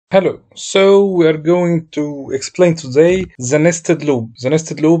Hello, so we are going to explain today the nested loop. The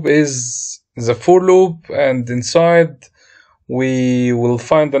nested loop is the for loop, and inside we will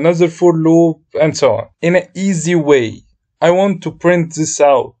find another for loop and so on. In an easy way, I want to print this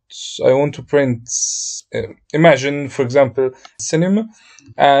out. I want to print, imagine for example, cinema,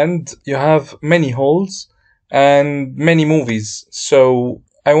 and you have many halls and many movies. So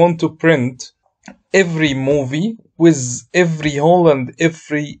I want to print every movie with every hall and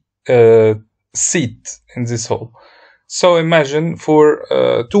every seat in this hall. So imagine for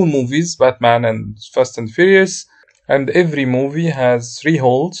two movies, Batman and Fast and Furious, and every movie has three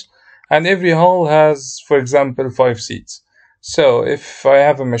halls, and every hall has, for example, 5 seats. So if I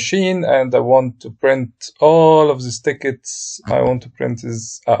have a machine and I want to print all of these tickets, I want to print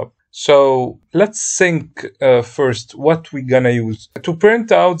this out. So let's think first what we're gonna use. To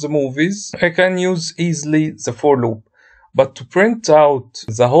print out the movies, I can use easily the for loop. But to print out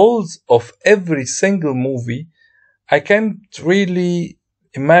the holes of every single movie, I can't really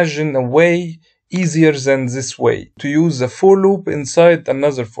imagine a way easier than this way, to use a for loop inside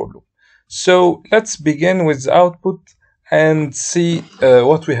another for loop. So let's begin with the output and see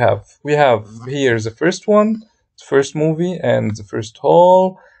what we have. We have here the first one, the first movie, and the first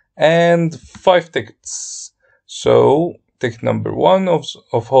hall, and 5 tickets. So ticket number 1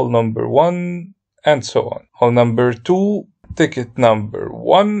 of hall number 1, and so on. Hall number 2, ticket number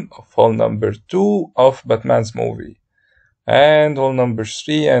 1 of hall number 2 of Batman's movie, and hall number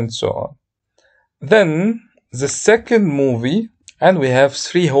 3, and so on. Then the second movie, and we have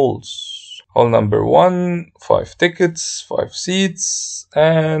 3 halls. Hall number 1, 5 tickets, 5 seats,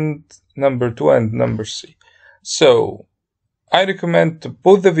 and number 2 and number 3. So I recommend to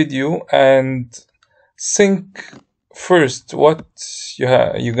pause the video and think first what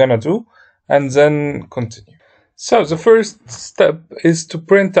you're gonna do, and then continue. So the first step is to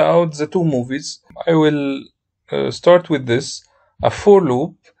print out the 2 movies. I will start with this, a for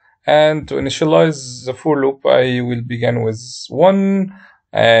loop, and to initialize the for loop I will begin with 1,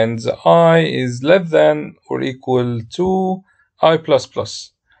 and the I is less than or equal to I++.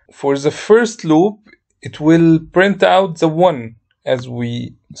 For the first loop, it will print out the 1 as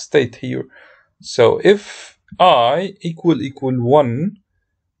we state here. So if I equal 1,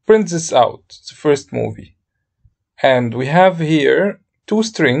 print this out, the first movie. And we have here 2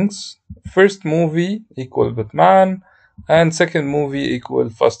 strings, first movie equal Batman, and second movie equal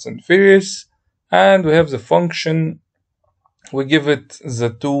Fast and Furious. And we have the function, we give it the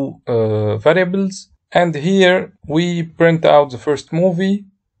 2 variables. And here we print out the first movie,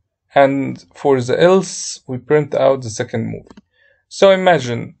 and for the else we print out the second movie. So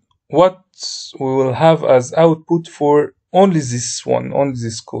imagine what we will have as output for only this one, only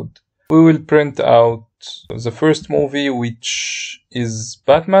this code. We will print out the first movie, which is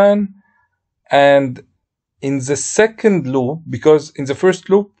Batman, and in the second loop, because in the first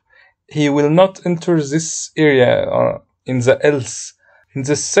loop he will not enter this area in the else. In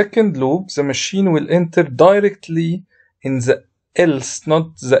the second loop, the machine will enter directly in the else,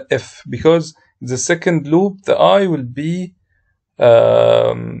 not the if, because in the second loop the I will be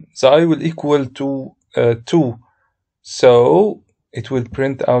equal to 2. So it will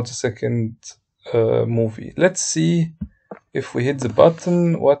print out the second movie. Let's see if we hit the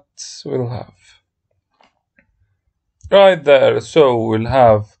button what we'll have. Right there, so we'll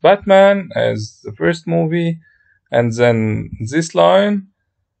have Batman as the first movie, and then this line,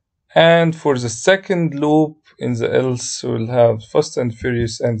 and for the second loop in the else we'll have Fast and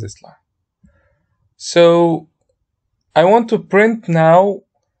Furious and this line. So I want to print now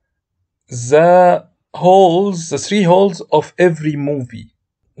the holes, the 3 holes of every movie.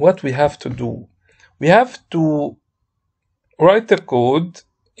 What we have to do? We have to write a code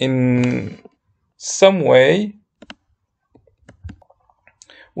in some way.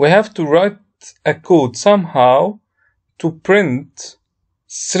 We have to write a code somehow to print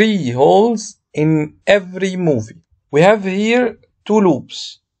 3 holes in every movie. We have here 2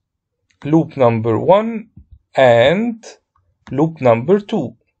 loops, loop number 1 and loop number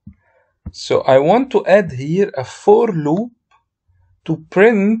 2. So I want to add here a for loop to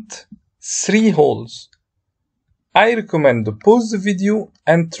print 3 holes. I recommend to pause the video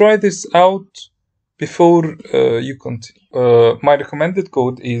and try this out before you continue. My recommended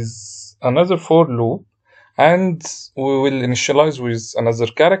code is another for loop, and we will initialize with another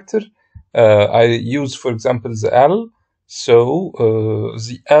character. I use, for example, the L. So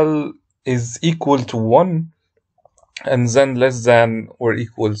the L is equal to 1, and then less than or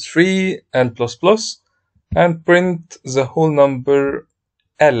equal 3, L++, and print the whole number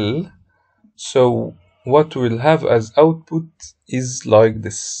L. So what we'll have as output is like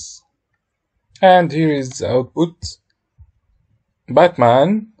this. And here is the output.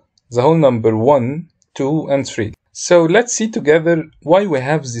 Batman, the whole number 1, 2, and 3. So let's see together why we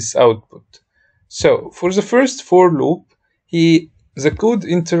have this output. So for the first for loop, the code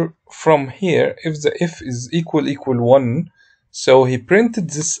enter from here if the if is equal 1. So he printed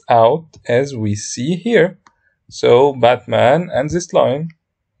this out as we see here. So Batman and this line.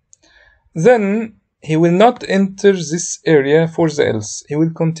 Then he will not enter this area for the else. He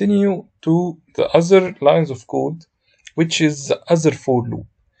will continue to the other lines of code, which is the other for loop.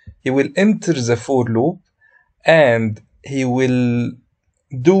 He will enter the for loop and he will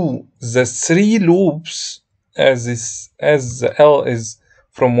do the 3 loops as the L is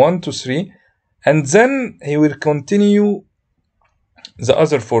from 1 to 3, and then he will continue the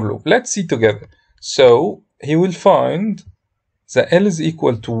other for loop. Let's see together. So he will find the L is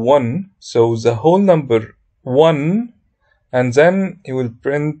equal to 1, so the whole number 1, and then he will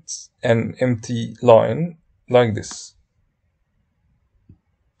print an empty line like this.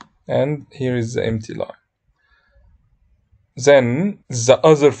 And here is the empty line. Then the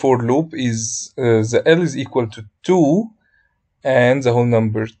other for loop is the L is equal to 2 and the whole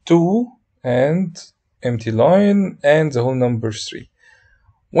number 2 and empty line and the whole number 3.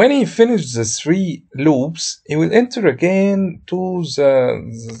 When he finishes the 3 loops, he will enter again to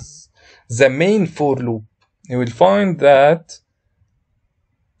the main for loop. He will find that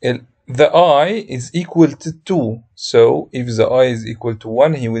the I is equal to 2. So if the I is equal to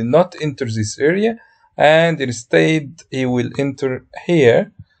 1, he will not enter this area, and instead he will enter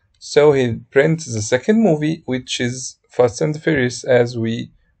here. So he'll print the second movie, which is Fast and Furious, as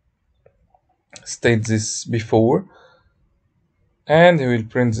we stated this before. And he will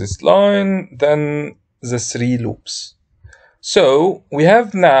print this line, then the 3 loops. So we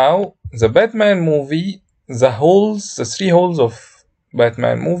have now the Batman movie, the 3 holes of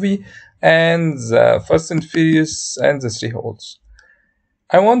Batman movie, and the Fast and Furious and the 3 holes.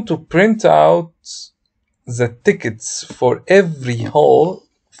 I want to print out the tickets for every hole,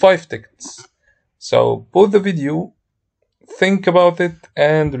 5 tickets. So pause the video, think about it,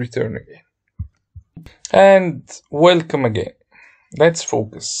 and return again. And welcome again. Let's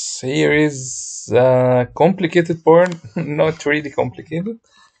focus. Here is a complicated part, not really complicated.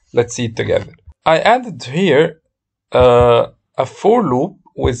 Let's see it together. I added here a for loop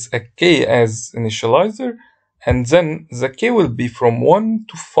with a k as initializer, and then the k will be from 1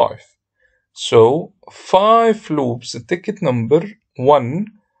 to 5. So 5 loops, the ticket number 1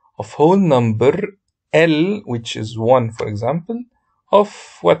 of whole number L, which is 1 for example,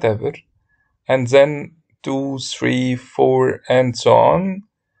 of whatever, and then 2, 3, 4, and so on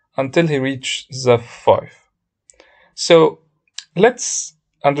until he reaches the 5. So let's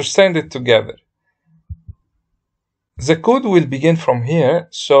understand it together. The code will begin from here,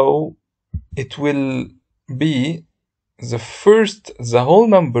 so it will be the whole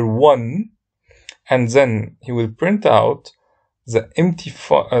number 1, and then he will print out the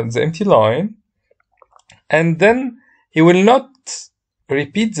empty line, and then he will not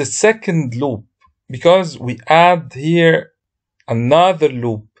repeat the second loop, because we add here another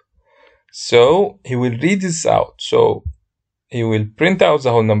loop. So he will read this out. So he will print out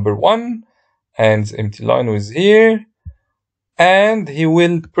the whole number 1 and the empty line was here, and he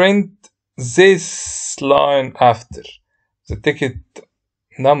will print this line after the ticket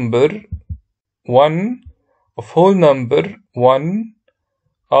number 1 of whole number 1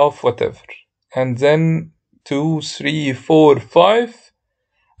 of whatever, and then 2, 3, 4, 5,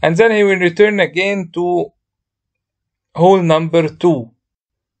 and then he will return again to whole number 2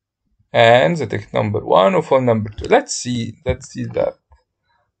 and the ticket number 1 of whole number 2. Let's see that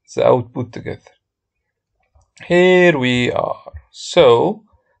the output together. Here we are. So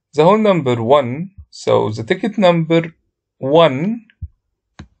the whole number 1, so the ticket number 1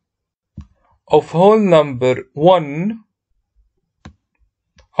 of whole number 1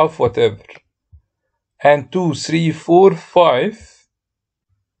 of whatever, and 2, 3, 4, 5.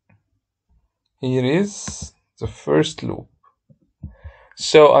 Here is the first loop.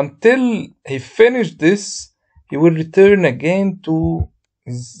 So until he finished this, he will return again to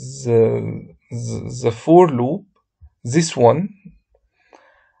the for loop, this one,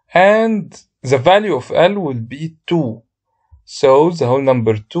 and the value of L will be 2. So the whole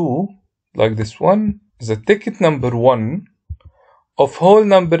number 2, like this one, the ticket number 1 of whole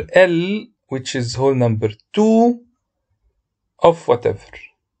number L, which is whole number 2 of whatever.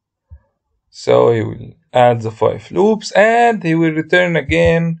 So he will add the 5 loops, and he will return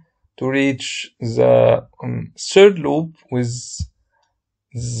again to reach the third loop with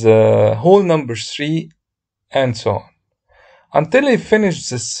the whole number 3 and so on. Until he finishes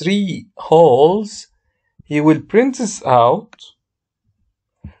the 3 holes, he will print this out,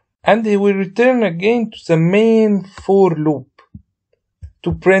 and he will return again to the main for loop.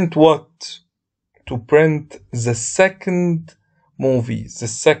 To print what? To print the second movie, the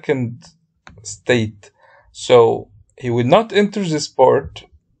second state. So he will not enter this part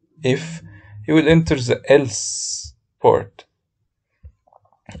if he will enter the else part.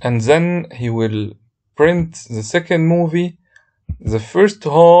 And then he will print the second movie, the first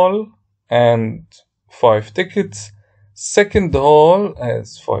hall and 5 tickets, second hall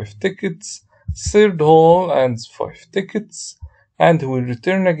has 5 tickets, third hall and 5 tickets, and he will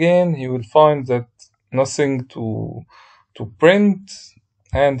return again. He will find that nothing to print,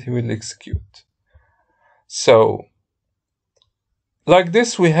 and he will execute. So like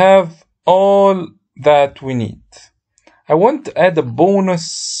this we have all that we need. I want to add a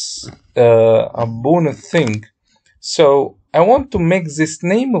bonus thing. So I want to make this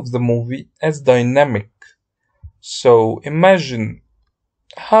name of the movie as dynamic. So imagine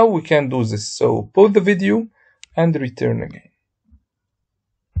how we can do this. So pause the video and return again.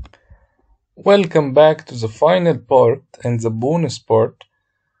 Welcome back to the final part and the bonus part.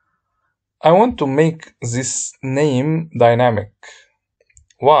 I want to make this name dynamic.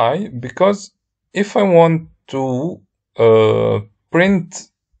 Why? Because if I want to print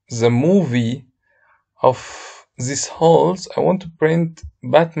the movie of these holes, I want to print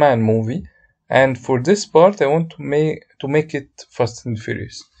Batman movie, and for this part I want to make it Fast and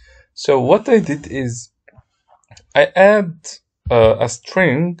Furious. So what I did is I add a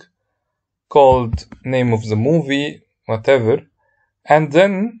string called name of the movie, whatever, and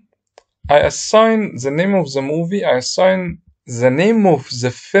then I assign the name of the movie, I assign the name of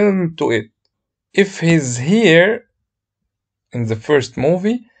the film to it. If he's here in the first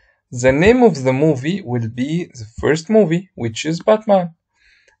movie, the name of the movie will be the first movie, which is Batman.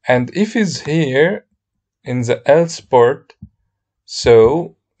 And if he's here in the else part,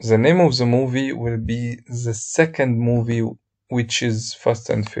 so the name of the movie will be the second movie, which is Fast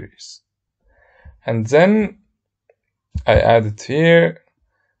and Furious. And then I add it here.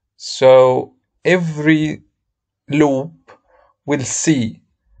 So every loop will see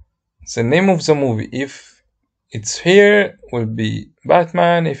the name of the movie. If it's here, will be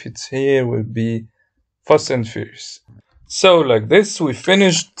Batman. If it's here, will be Fast and Furious. So like this, we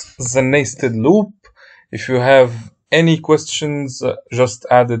finished the nested loop. If you have any questions, just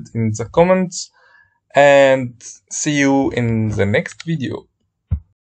add it in the comments. And see you in the next video.